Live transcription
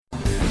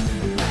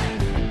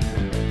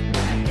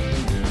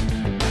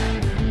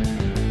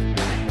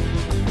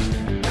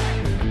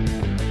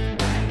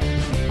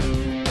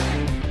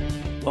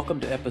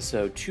Welcome to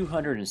episode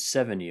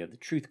 270 of the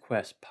Truth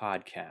Quest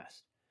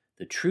podcast,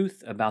 the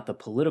truth about the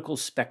political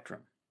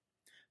spectrum.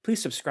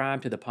 Please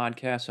subscribe to the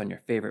podcast on your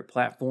favorite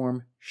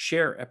platform,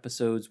 share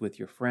episodes with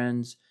your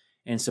friends,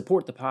 and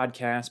support the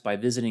podcast by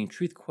visiting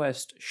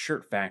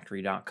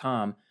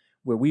truthquestshirtfactory.com,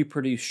 where we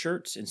produce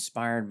shirts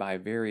inspired by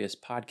various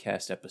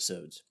podcast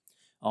episodes.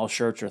 All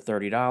shirts are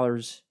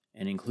 $30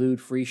 and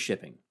include free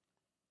shipping.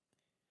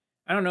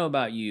 I don't know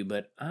about you,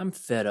 but I'm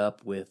fed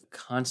up with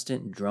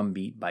constant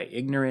drumbeat by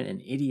ignorant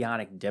and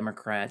idiotic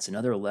Democrats and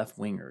other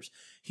left-wingers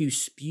who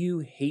spew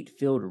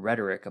hate-filled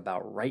rhetoric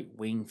about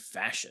right-wing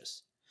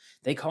fascists.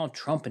 They call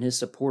Trump and his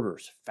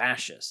supporters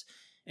fascists.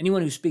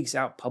 Anyone who speaks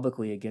out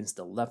publicly against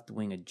the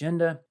left-wing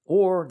agenda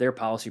or their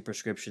policy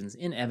prescriptions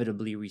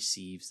inevitably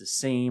receives the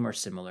same or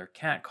similar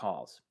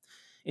catcalls.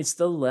 It's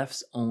the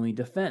left's only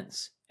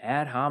defense.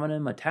 Ad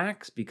hominem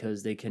attacks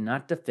because they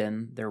cannot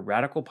defend their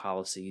radical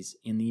policies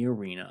in the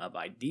arena of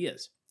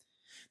ideas.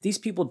 These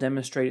people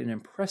demonstrate an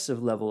impressive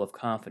level of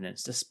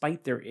confidence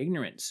despite their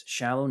ignorance,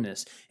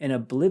 shallowness, and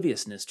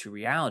obliviousness to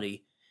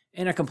reality,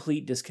 and a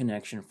complete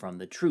disconnection from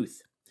the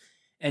truth.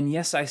 And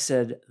yes, I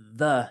said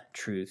the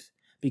truth,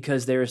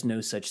 because there is no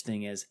such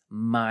thing as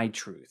my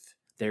truth.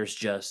 There's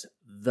just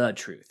the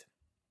truth.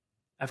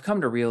 I've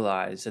come to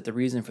realize that the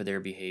reason for their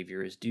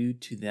behavior is due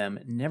to them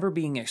never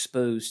being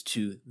exposed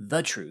to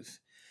the truth,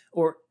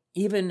 or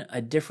even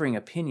a differing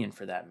opinion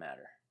for that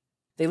matter.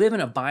 They live in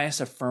a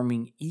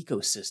bias-affirming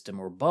ecosystem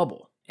or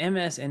bubble.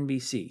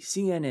 MSNBC,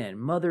 CNN,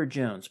 Mother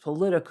Jones,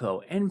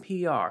 Politico,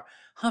 NPR,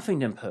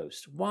 Huffington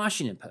Post,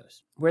 Washington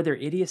Post, where their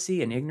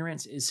idiocy and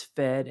ignorance is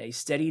fed a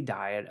steady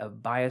diet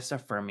of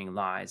bias-affirming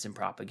lies and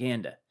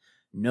propaganda.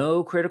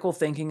 No critical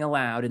thinking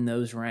allowed in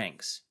those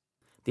ranks.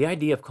 The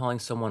idea of calling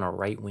someone a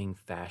right-wing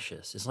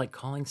fascist is like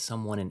calling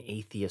someone an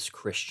atheist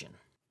Christian.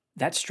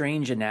 That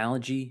strange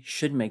analogy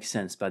should make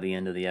sense by the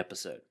end of the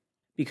episode.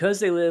 Because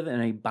they live in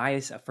a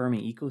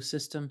bias-affirming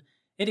ecosystem,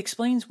 it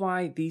explains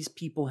why these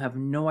people have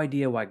no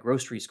idea why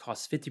groceries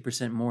cost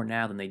 50% more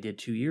now than they did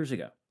 2 years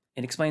ago.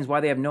 It explains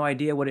why they have no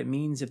idea what it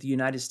means if the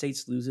United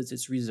States loses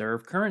its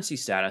reserve currency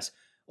status,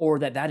 or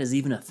that is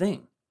even a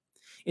thing.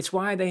 It's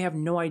why they have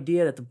no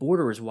idea that the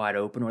border is wide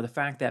open, or the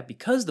fact that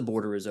because the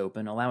border is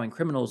open, allowing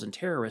criminals and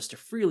terrorists to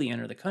freely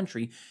enter the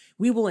country,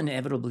 we will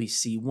inevitably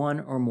see one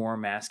or more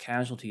mass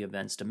casualty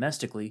events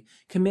domestically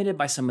committed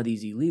by some of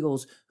these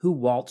illegals who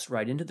waltz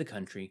right into the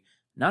country,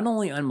 not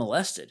only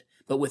unmolested,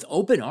 but with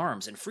open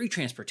arms and free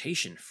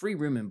transportation, free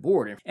room and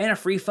board, and a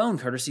free phone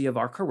courtesy of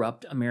our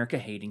corrupt,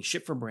 America-hating,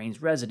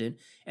 shit-for-brains resident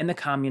and the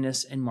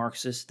communists and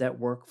Marxists that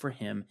work for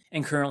him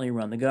and currently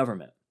run the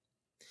government.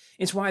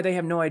 It's why they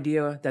have no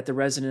idea that the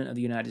resident of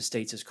the United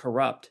States is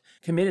corrupt,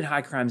 committed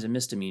high crimes and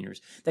misdemeanors,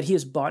 that he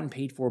is bought and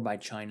paid for by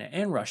China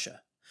and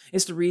Russia.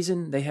 It's the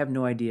reason they have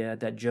no idea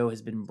that Joe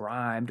has been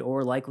bribed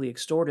or likely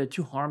extorted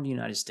to harm the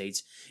United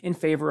States in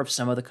favor of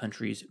some of the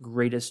country's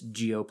greatest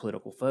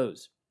geopolitical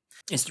foes.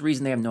 It's the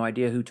reason they have no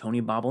idea who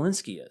Tony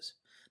Bobulinski is.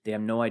 They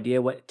have no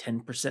idea what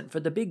 10%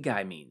 for the big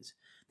guy means.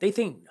 They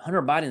think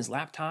Hunter Biden's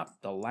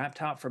laptop, the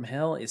laptop from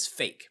hell, is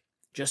fake,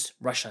 just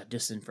Russia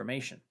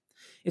disinformation.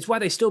 It's why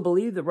they still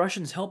believe the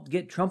Russians helped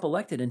get Trump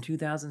elected in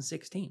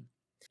 2016.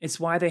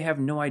 It's why they have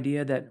no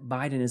idea that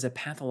Biden is a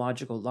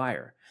pathological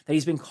liar, that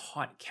he's been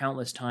caught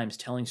countless times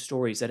telling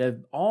stories that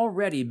have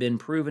already been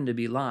proven to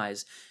be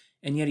lies,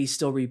 and yet he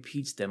still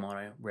repeats them on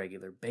a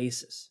regular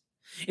basis.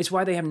 It's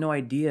why they have no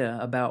idea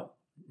about,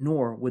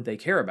 nor would they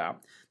care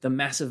about, the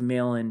massive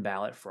mail-in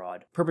ballot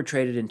fraud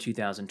perpetrated in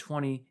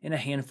 2020 in a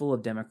handful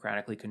of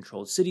democratically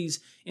controlled cities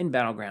in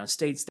battleground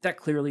states that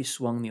clearly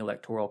swung the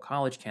electoral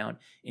college count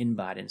in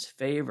Biden's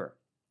favor.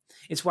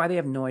 It's why they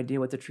have no idea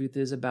what the truth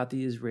is about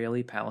the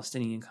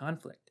Israeli-Palestinian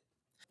conflict.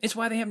 It's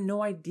why they have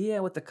no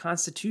idea what the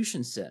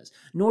Constitution says,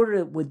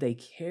 nor would they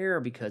care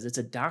because it's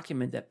a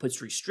document that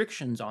puts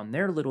restrictions on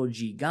their little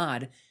g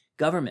god,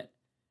 government.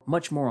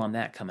 Much more on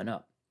that coming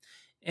up.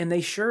 And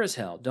they sure as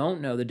hell don't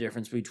know the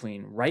difference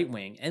between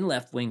right-wing and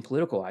left-wing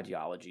political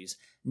ideologies,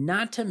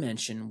 not to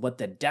mention what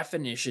the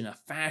definition of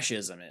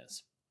fascism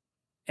is.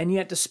 And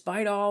yet,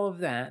 despite all of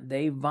that,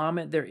 they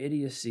vomit their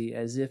idiocy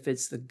as if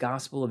it's the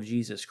gospel of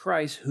Jesus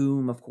Christ,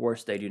 whom, of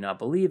course, they do not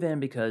believe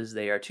in because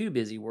they are too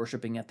busy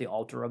worshiping at the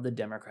altar of the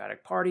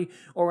Democratic Party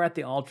or at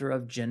the altar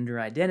of gender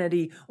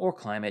identity or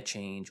climate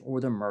change or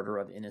the murder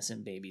of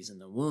innocent babies in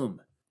the womb.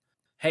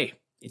 Hey,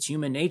 it's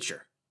human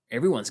nature.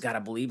 Everyone's got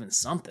to believe in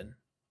something.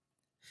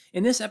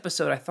 In this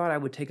episode, I thought I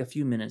would take a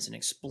few minutes and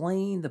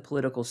explain the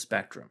political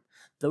spectrum,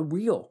 the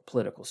real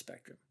political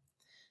spectrum.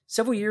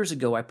 Several years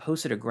ago, I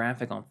posted a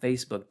graphic on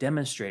Facebook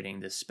demonstrating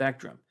this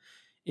spectrum.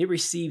 It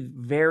received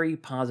very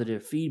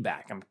positive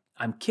feedback.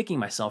 I'm kicking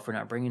myself for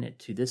not bringing it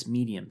to this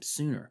medium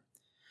sooner.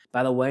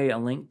 By the way, a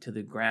link to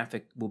the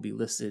graphic will be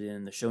listed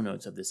in the show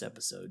notes of this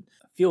episode.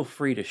 Feel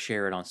free to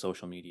share it on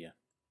social media.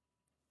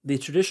 The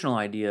traditional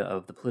idea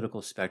of the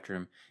political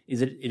spectrum is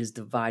that it is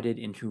divided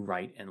into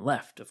right and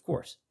left, of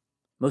course.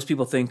 Most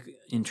people think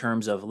in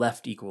terms of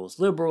left equals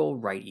liberal,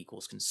 right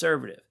equals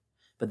conservative.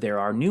 But there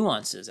are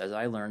nuances, as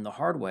I learned the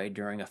hard way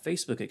during a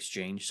Facebook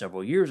exchange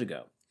several years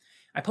ago.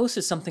 I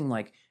posted something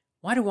like,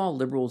 "Why do all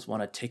liberals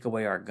want to take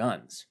away our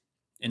guns?"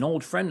 An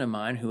old friend of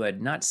mine who I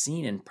had not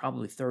seen in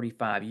probably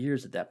 35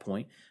 years at that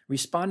point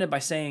responded by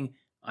saying,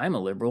 "I'm a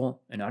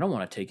liberal and I don't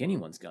want to take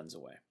anyone's guns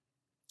away."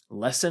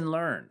 Lesson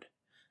learned.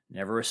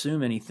 Never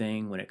assume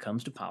anything when it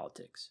comes to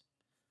politics.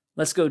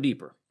 Let's go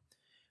deeper.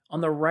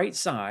 On the right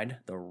side,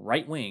 the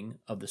right wing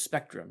of the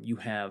spectrum, you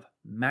have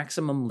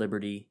maximum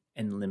liberty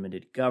and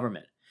limited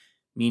government,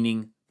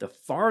 meaning the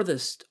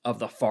farthest of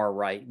the far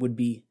right would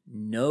be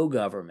no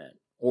government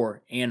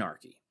or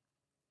anarchy.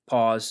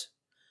 Pause.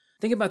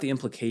 Think about the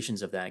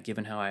implications of that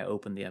given how I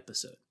opened the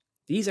episode.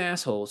 These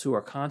assholes who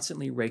are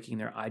constantly raking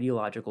their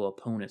ideological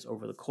opponents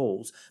over the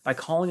coals by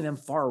calling them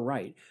far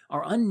right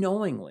are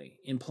unknowingly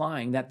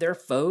implying that their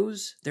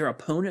foes, their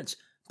opponents,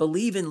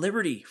 believe in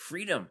liberty,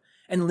 freedom,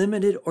 and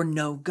limited or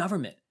no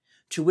government.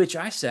 To which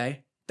I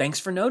say, thanks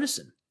for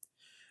noticing.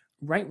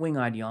 Right-wing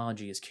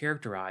ideology is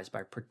characterized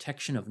by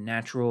protection of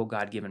natural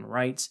God-given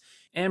rights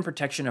and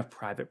protection of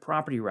private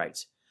property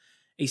rights.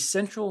 A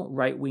central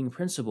right-wing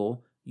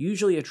principle,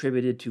 usually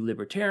attributed to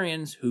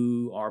libertarians,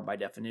 who are by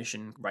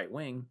definition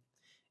right-wing,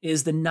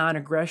 is the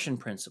non-aggression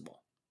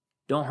principle.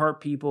 Don't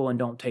hurt people and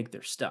don't take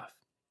their stuff.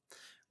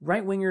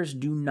 Right-wingers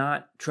do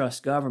not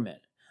trust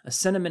government, a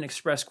sentiment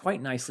expressed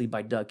quite nicely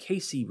by Doug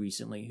Casey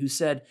recently, who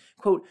said,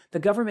 quote, "The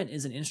government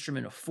is an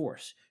instrument of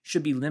force,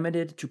 should be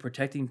limited to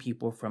protecting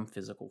people from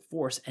physical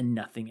force and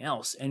nothing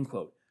else," end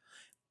quote.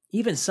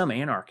 Even some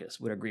anarchists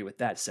would agree with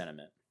that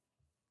sentiment.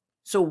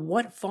 So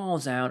what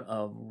falls out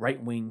of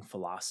right-wing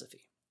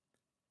philosophy?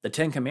 The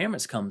Ten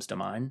Commandments comes to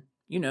mind.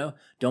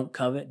 Don't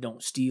covet,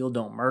 don't steal,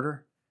 don't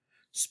murder.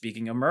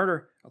 Speaking of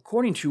murder,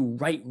 according to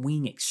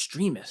right-wing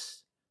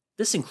extremists,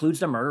 this includes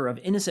the murder of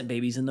innocent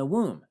babies in the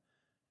womb.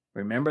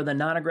 Remember the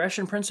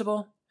non-aggression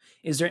principle?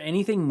 Is there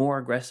anything more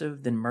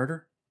aggressive than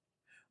murder?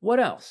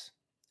 What else?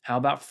 How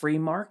about free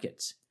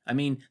markets? I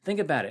mean, think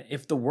about it.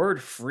 If the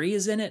word free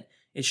is in it,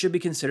 it should be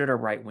considered a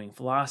right-wing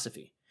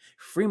philosophy.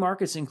 Free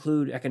markets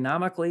include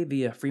economically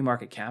via free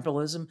market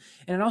capitalism,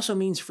 and it also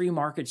means free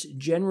markets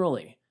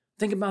generally.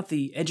 Think about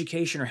the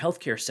education or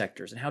healthcare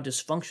sectors and how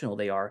dysfunctional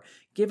they are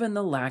given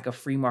the lack of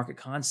free market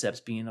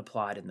concepts being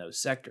applied in those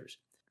sectors.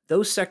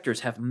 Those sectors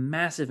have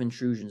massive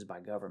intrusions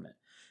by government.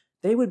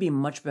 They would be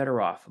much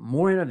better off,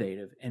 more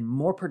innovative, and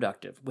more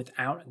productive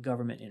without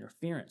government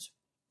interference.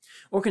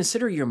 Or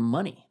consider your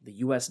money, the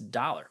US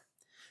dollar.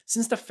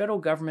 Since the federal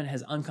government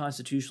has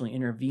unconstitutionally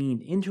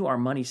intervened into our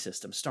money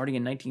system starting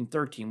in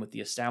 1913 with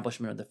the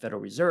establishment of the Federal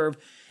Reserve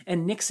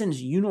and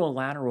Nixon's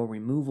unilateral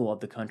removal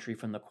of the country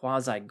from the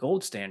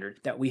quasi-gold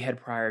standard that we had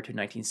prior to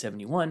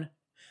 1971,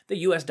 the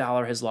US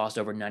dollar has lost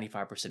over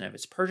 95% of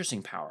its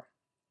purchasing power.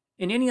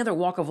 In any other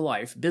walk of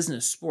life,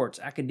 business, sports,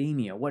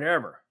 academia,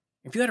 whatever,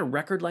 if you had a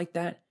record like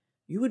that,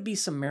 you would be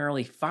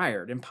summarily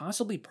fired and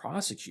possibly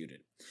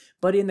prosecuted.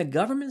 But in the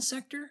government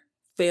sector,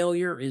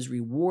 failure is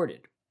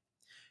rewarded.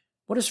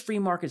 What does free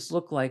markets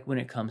look like when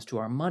it comes to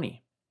our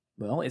money?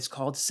 Well, it's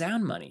called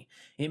sound money.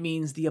 It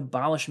means the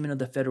abolishment of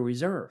the Federal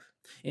Reserve.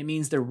 It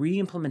means the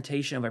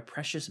re-implementation of a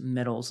precious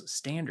metals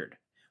standard.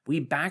 We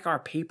back our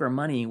paper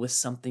money with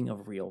something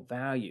of real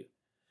value.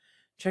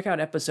 Check out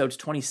episodes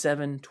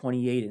 27,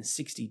 28, and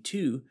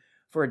 62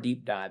 for a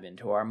deep dive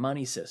into our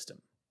money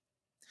system.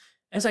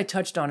 As I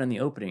touched on in the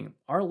opening,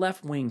 our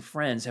left-wing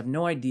friends have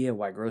no idea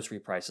why grocery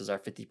prices are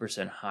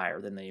 50% higher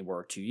than they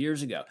were 2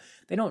 years ago.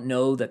 They don't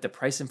know that the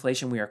price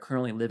inflation we are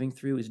currently living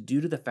through is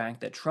due to the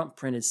fact that Trump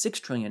printed $6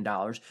 trillion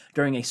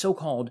during a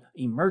so-called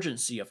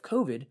emergency of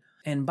COVID,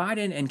 and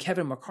Biden and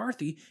Kevin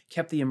McCarthy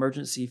kept the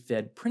emergency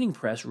Fed printing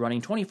press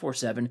running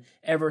 24/7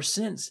 ever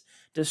since,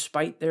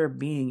 despite there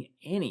being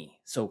any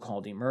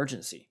so-called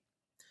emergency.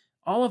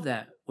 All of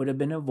that would have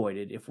been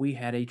avoided if we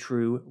had a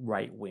true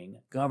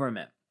right-wing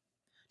government.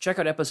 Check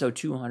out episode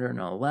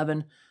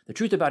 211, The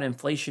Truth About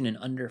Inflation in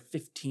Under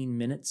 15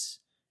 Minutes,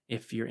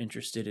 if you're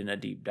interested in a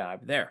deep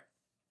dive there.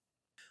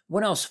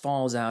 What else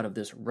falls out of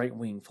this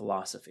right-wing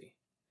philosophy?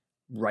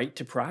 Right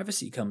to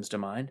privacy comes to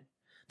mind.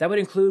 That would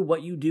include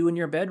what you do in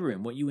your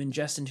bedroom, what you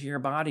ingest into your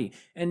body,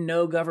 and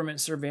no government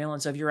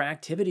surveillance of your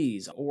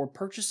activities or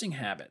purchasing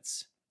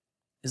habits.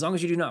 As long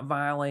as you do not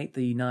violate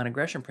the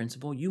non-aggression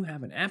principle, you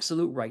have an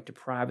absolute right to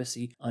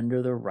privacy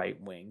under the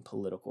right-wing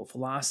political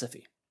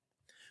philosophy.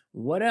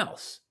 What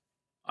else?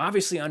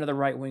 Obviously, under the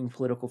right-wing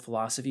political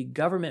philosophy,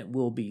 government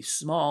will be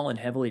small and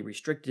heavily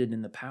restricted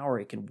in the power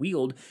it can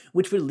wield,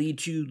 which would lead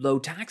to low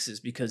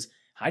taxes because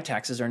high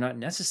taxes are not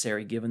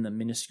necessary given the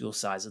minuscule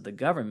size of the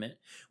government,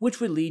 which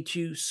would lead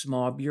to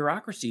small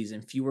bureaucracies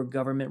and fewer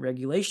government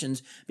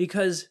regulations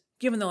because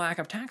given the lack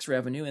of tax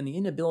revenue and the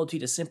inability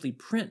to simply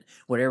print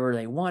whatever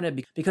they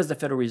wanted because the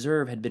Federal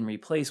Reserve had been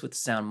replaced with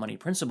sound money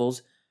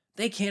principles,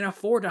 they can't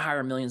afford to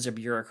hire millions of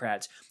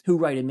bureaucrats who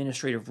write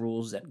administrative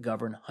rules that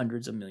govern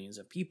hundreds of millions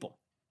of people.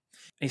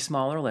 A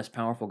smaller, less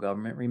powerful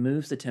government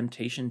removes the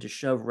temptation to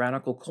shove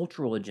radical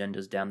cultural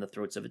agendas down the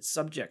throats of its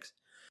subjects.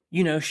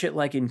 Shit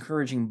like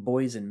encouraging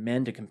boys and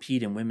men to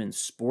compete in women's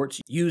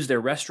sports, use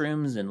their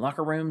restrooms and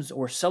locker rooms,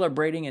 or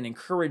celebrating and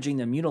encouraging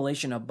the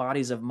mutilation of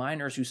bodies of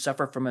minors who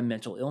suffer from a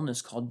mental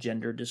illness called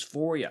gender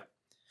dysphoria.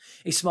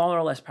 A smaller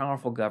or less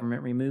powerful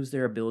government removes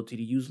their ability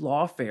to use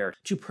lawfare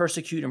to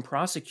persecute and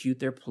prosecute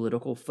their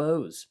political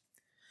foes.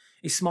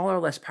 A smaller or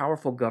less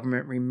powerful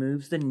government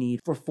removes the need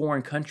for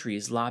foreign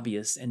countries,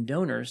 lobbyists, and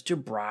donors to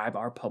bribe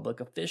our public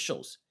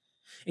officials.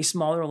 A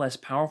smaller or less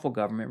powerful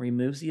government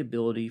removes the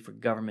ability for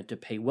government to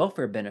pay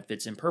welfare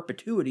benefits in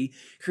perpetuity,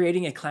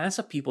 creating a class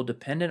of people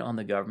dependent on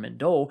the government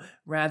dole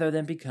rather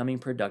than becoming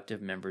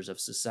productive members of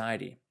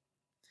society.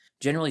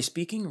 Generally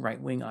speaking,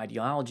 right-wing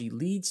ideology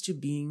leads to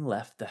being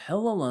left the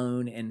hell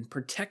alone and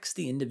protects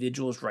the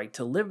individual's right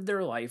to live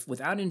their life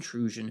without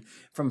intrusion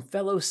from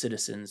fellow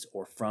citizens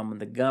or from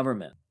the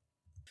government.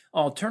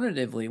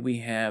 Alternatively, we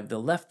have the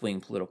left-wing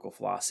political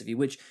philosophy,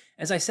 which,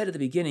 as I said at the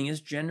beginning, is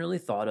generally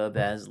thought of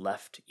as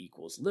left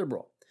equals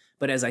liberal.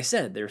 But as I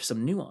said, there's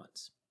some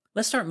nuance.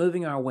 Let's start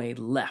moving our way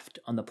left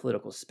on the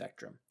political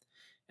spectrum.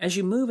 As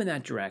you move in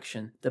that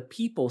direction, the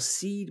people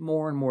cede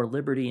more and more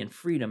liberty and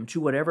freedom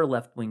to whatever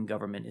left-wing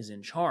government is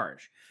in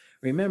charge.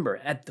 Remember,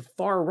 at the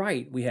far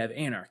right, we have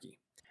anarchy.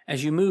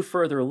 As you move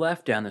further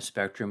left down the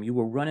spectrum, you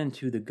will run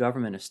into the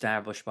government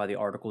established by the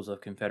Articles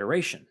of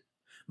Confederation.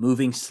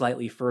 Moving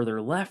slightly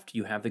further left,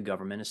 you have the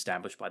government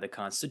established by the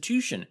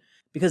Constitution,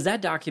 because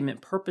that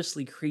document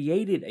purposely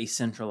created a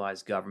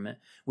centralized government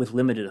with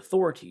limited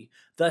authority.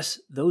 Thus,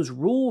 those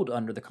ruled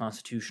under the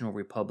constitutional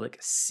republic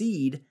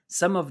cede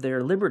some of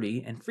their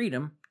liberty and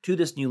freedom to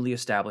this newly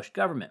established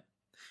government.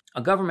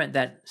 A government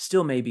that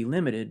still may be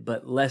limited,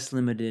 but less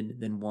limited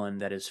than one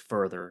that is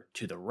further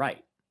to the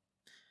right.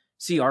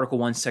 See Article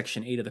 1,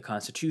 Section 8 of the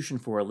Constitution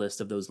for a list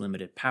of those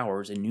limited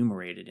powers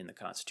enumerated in the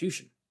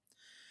Constitution.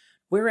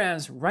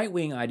 Whereas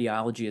right-wing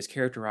ideology is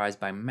characterized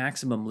by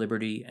maximum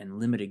liberty and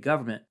limited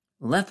government,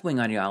 left-wing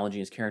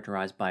ideology is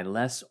characterized by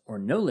less or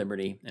no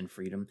liberty and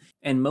freedom,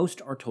 and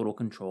most are total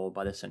control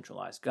by the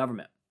centralized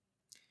government.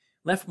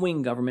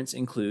 Left-wing governments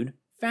include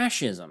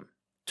fascism,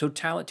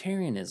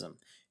 totalitarianism,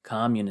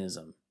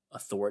 communism,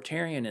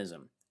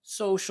 authoritarianism,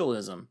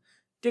 socialism,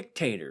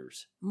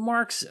 dictators,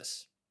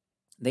 Marxists.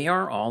 They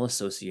are all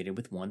associated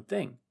with one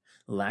thing: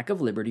 lack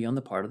of liberty on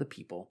the part of the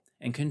people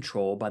and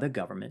control by the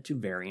government to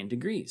varying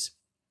degrees.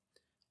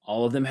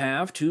 All of them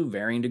have, to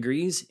varying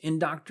degrees,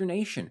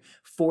 indoctrination,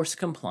 forced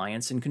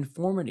compliance and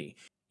conformity,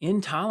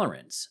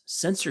 intolerance,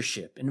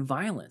 censorship, and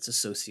violence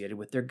associated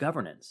with their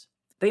governance.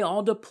 They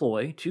all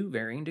deploy, to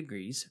varying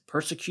degrees,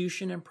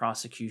 persecution and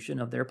prosecution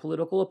of their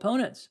political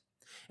opponents.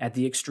 At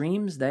the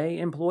extremes, they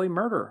employ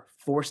murder,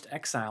 forced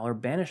exile, or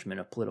banishment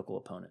of political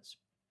opponents.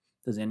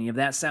 Does any of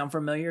that sound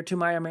familiar to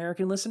my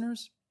American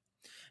listeners?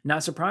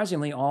 Not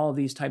surprisingly, all of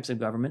these types of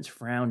governments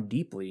frown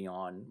deeply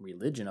on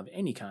religion of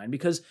any kind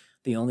because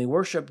the only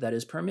worship that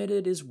is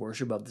permitted is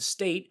worship of the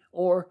state,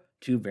 or,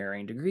 to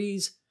varying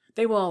degrees,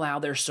 they will allow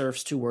their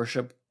serfs to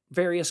worship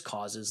various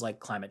causes like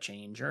climate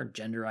change or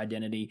gender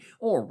identity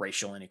or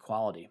racial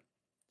inequality.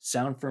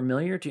 Sound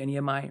familiar to any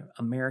of my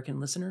American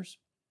listeners?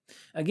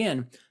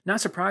 Again,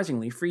 not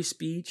surprisingly, free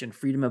speech and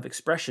freedom of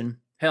expression,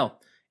 hell,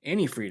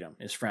 any freedom,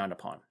 is frowned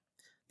upon.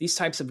 These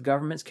types of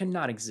governments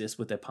cannot exist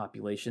with a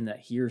population that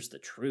hears the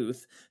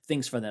truth,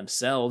 thinks for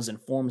themselves,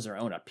 and forms their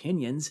own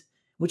opinions,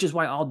 which is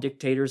why all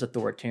dictators,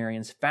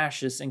 authoritarians,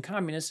 fascists, and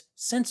communists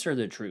censor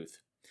the truth.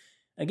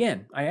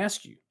 Again, I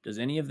ask you, does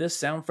any of this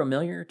sound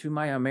familiar to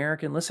my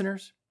American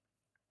listeners?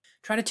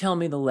 Try to tell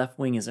me the left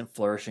wing isn't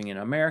flourishing in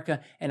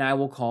America, and I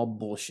will call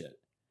bullshit.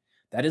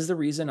 That is the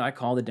reason I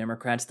call the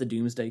Democrats the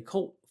Doomsday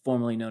Cult,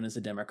 formerly known as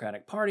the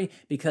Democratic Party,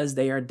 because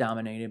they are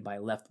dominated by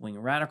left-wing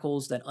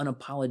radicals that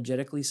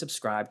unapologetically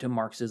subscribe to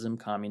Marxism,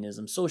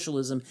 communism,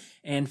 socialism,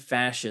 and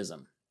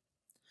fascism.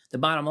 The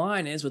bottom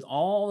line is, with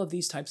all of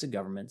these types of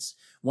governments,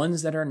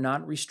 ones that are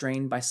not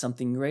restrained by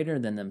something greater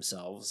than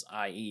themselves,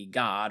 i.e.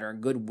 God or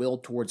goodwill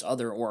towards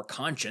other or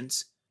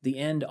conscience, the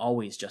end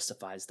always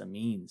justifies the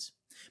means.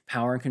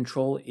 Power and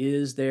control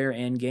is their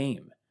end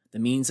game. The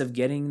means of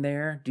getting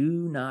there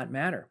do not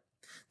matter.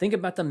 Think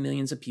about the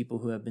millions of people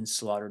who have been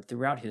slaughtered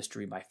throughout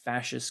history by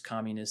fascists,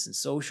 communists, and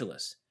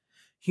socialists.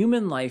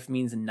 Human life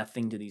means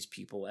nothing to these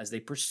people as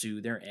they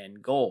pursue their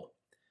end goal.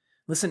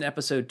 Listen to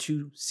episode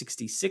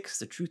 266,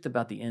 The Truth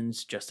About the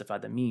Ends Justify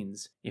the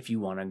Means, if you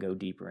want to go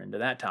deeper into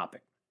that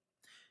topic.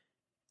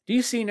 Do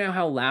you see now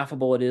how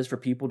laughable it is for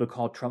people to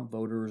call Trump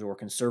voters or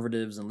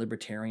conservatives and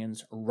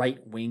libertarians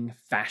right-wing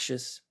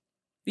fascists?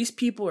 These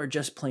people are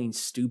just plain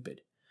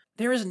stupid.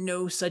 There is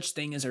no such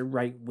thing as a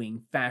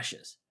right-wing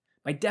fascist.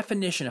 By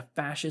definition, a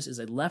fascist is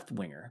a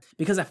left-winger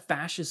because a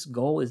fascist's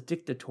goal is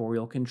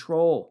dictatorial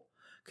control.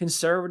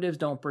 Conservatives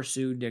don't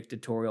pursue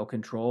dictatorial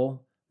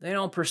control. They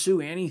don't pursue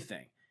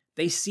anything.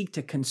 They seek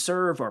to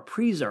conserve or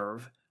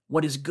preserve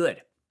what is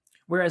good.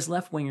 Whereas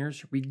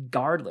left-wingers,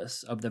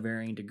 regardless of the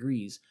varying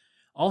degrees,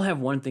 all have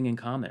one thing in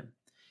common.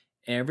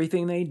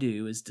 Everything they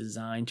do is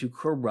designed to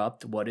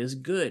corrupt what is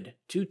good,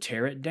 to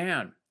tear it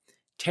down.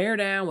 Tear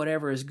down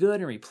whatever is good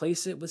and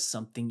replace it with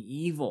something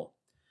evil.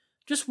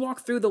 Just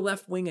walk through the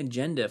left-wing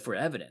agenda for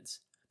evidence.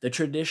 The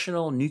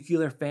traditional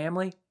nuclear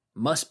family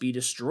must be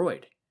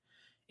destroyed.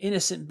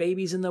 Innocent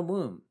babies in the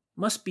womb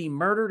must be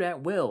murdered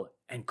at will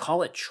and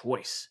call it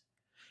choice.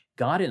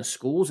 God in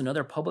schools and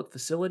other public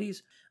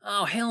facilities?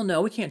 Oh, hell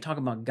no, we can't talk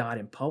about God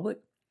in public.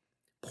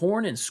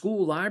 Porn in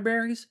school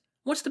libraries?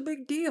 What's the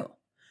big deal?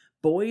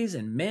 Boys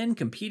and men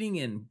competing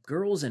in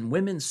girls' and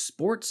women's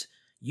sports,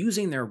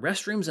 using their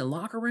restrooms and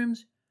locker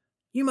rooms?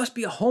 You must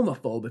be a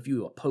homophobe if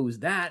you oppose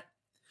that.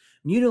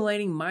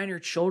 Mutilating minor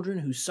children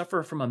who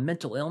suffer from a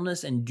mental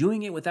illness and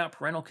doing it without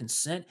parental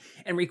consent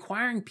and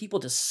requiring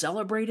people to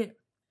celebrate it?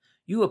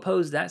 You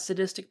oppose that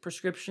sadistic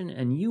prescription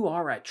and you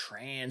are a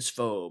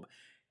transphobe.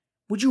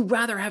 Would you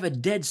rather have a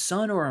dead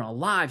son or an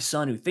alive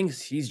son who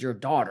thinks he's your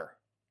daughter?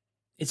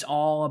 It's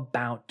all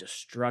about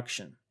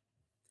destruction.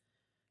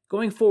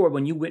 Going forward,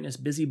 when you witness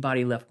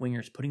busybody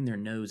left-wingers putting their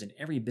nose in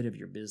every bit of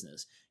your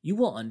business, you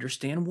will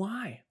understand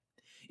why.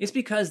 It's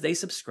because they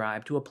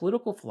subscribe to a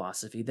political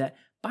philosophy that,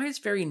 by its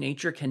very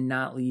nature,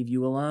 cannot leave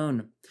you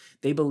alone.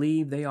 They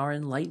believe they are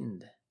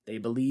enlightened. They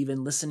believe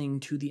in listening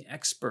to the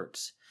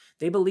experts.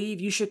 They believe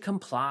you should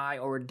comply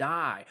or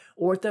die,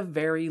 or at the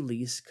very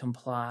least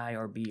comply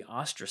or be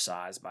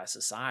ostracized by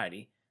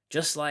society,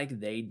 just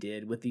like they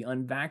did with the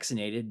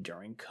unvaccinated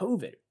during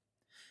COVID.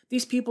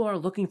 These people are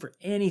looking for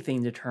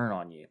anything to turn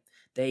on you.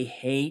 They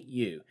hate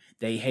you.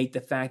 They hate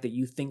the fact that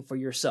you think for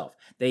yourself.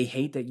 They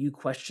hate that you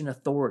question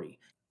authority.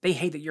 They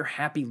hate that you're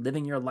happy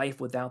living your life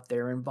without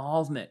their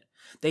involvement.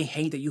 They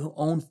hate that you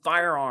own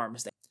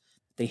firearms.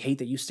 They hate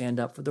that you stand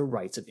up for the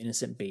rights of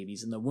innocent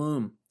babies in the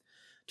womb.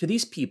 To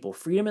these people,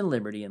 freedom and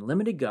liberty and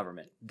limited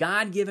government,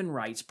 God-given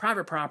rights,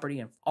 private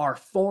property, are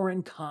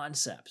foreign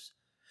concepts.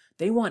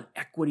 They want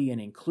equity and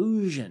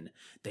inclusion.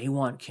 They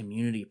want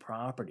community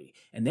property.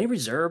 And they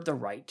reserve the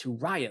right to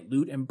riot,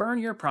 loot, and burn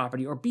your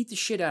property or beat the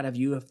shit out of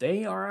you if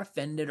they are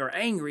offended or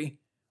angry,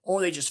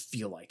 or they just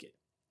feel like it.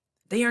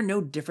 They are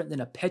no different than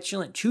a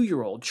petulant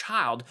 2-year-old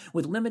child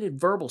with limited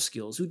verbal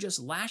skills who just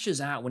lashes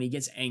out when he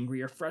gets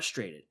angry or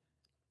frustrated.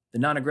 The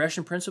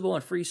non-aggression principle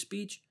and free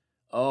speech?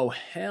 Oh,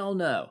 hell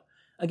no.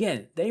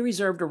 Again, they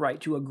reserve the right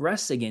to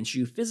aggress against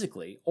you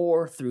physically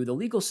or through the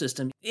legal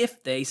system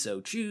if they so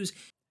choose.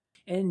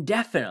 And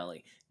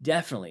definitely,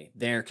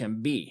 there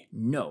can be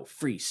no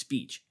free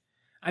speech.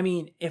 I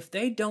mean, if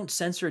they don't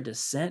censor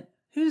dissent,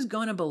 who's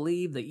going to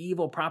believe the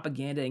evil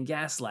propaganda and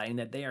gaslighting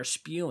that they are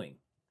spewing?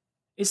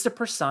 It's the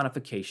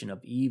personification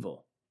of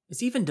evil.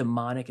 It's even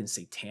demonic and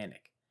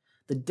satanic.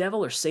 The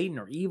devil or Satan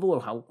or evil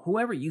or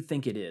whoever you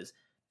think it is,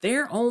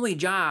 their only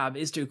job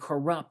is to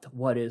corrupt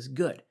what is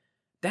good.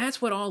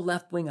 That's what all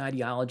left-wing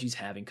ideologies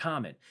have in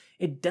common.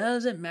 It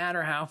doesn't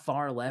matter how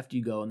far left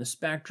you go in the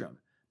spectrum.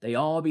 They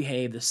all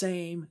behave the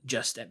same,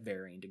 just at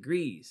varying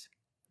degrees.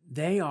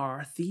 They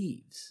are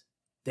thieves.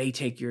 They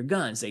take your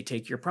guns, they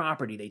take your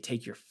property, they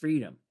take your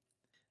freedom.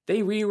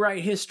 They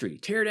rewrite history,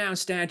 tear down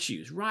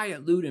statues,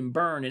 riot, loot, and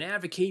burn, and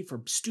advocate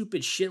for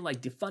stupid shit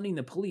like defunding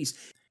the police,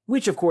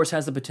 which of course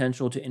has the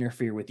potential to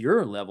interfere with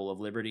your level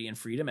of liberty and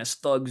freedom as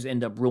thugs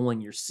end up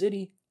ruling your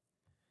city.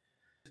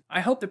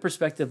 I hope the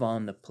perspective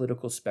on the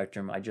political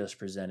spectrum I just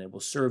presented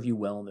will serve you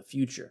well in the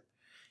future.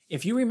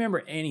 If you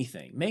remember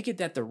anything, make it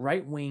that the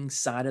right-wing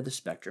side of the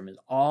spectrum is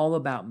all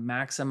about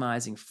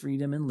maximizing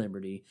freedom and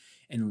liberty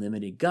and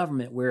limited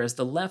government, whereas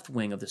the left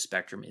wing of the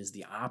spectrum is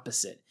the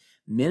opposite.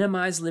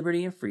 Minimize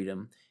liberty and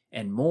freedom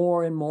and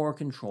more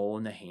control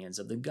in the hands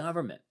of the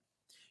government.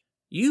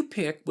 You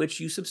pick which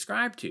you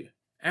subscribe to.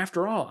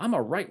 After all, I'm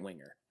a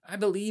right-winger. I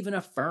believe in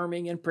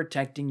affirming and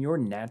protecting your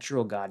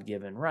natural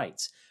God-given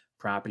rights.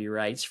 Property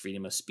rights,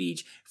 freedom of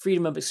speech,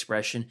 freedom of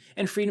expression,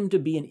 and freedom to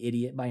be an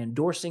idiot by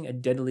endorsing a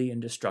deadly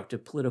and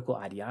destructive political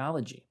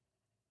ideology.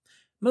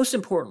 Most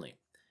importantly,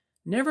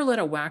 never let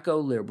a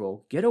wacko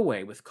liberal get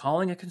away with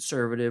calling a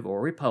conservative or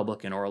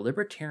Republican or a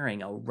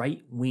libertarian a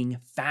right-wing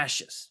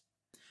fascist.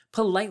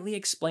 Politely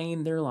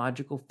explain their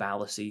logical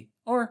fallacy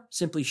or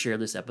simply share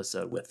this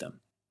episode with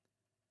them.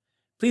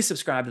 Please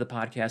subscribe to the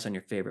podcast on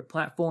your favorite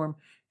platform,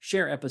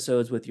 share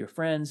episodes with your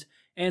friends,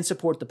 and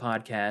support the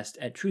podcast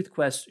at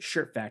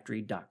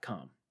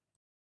truthquestshirtfactory.com.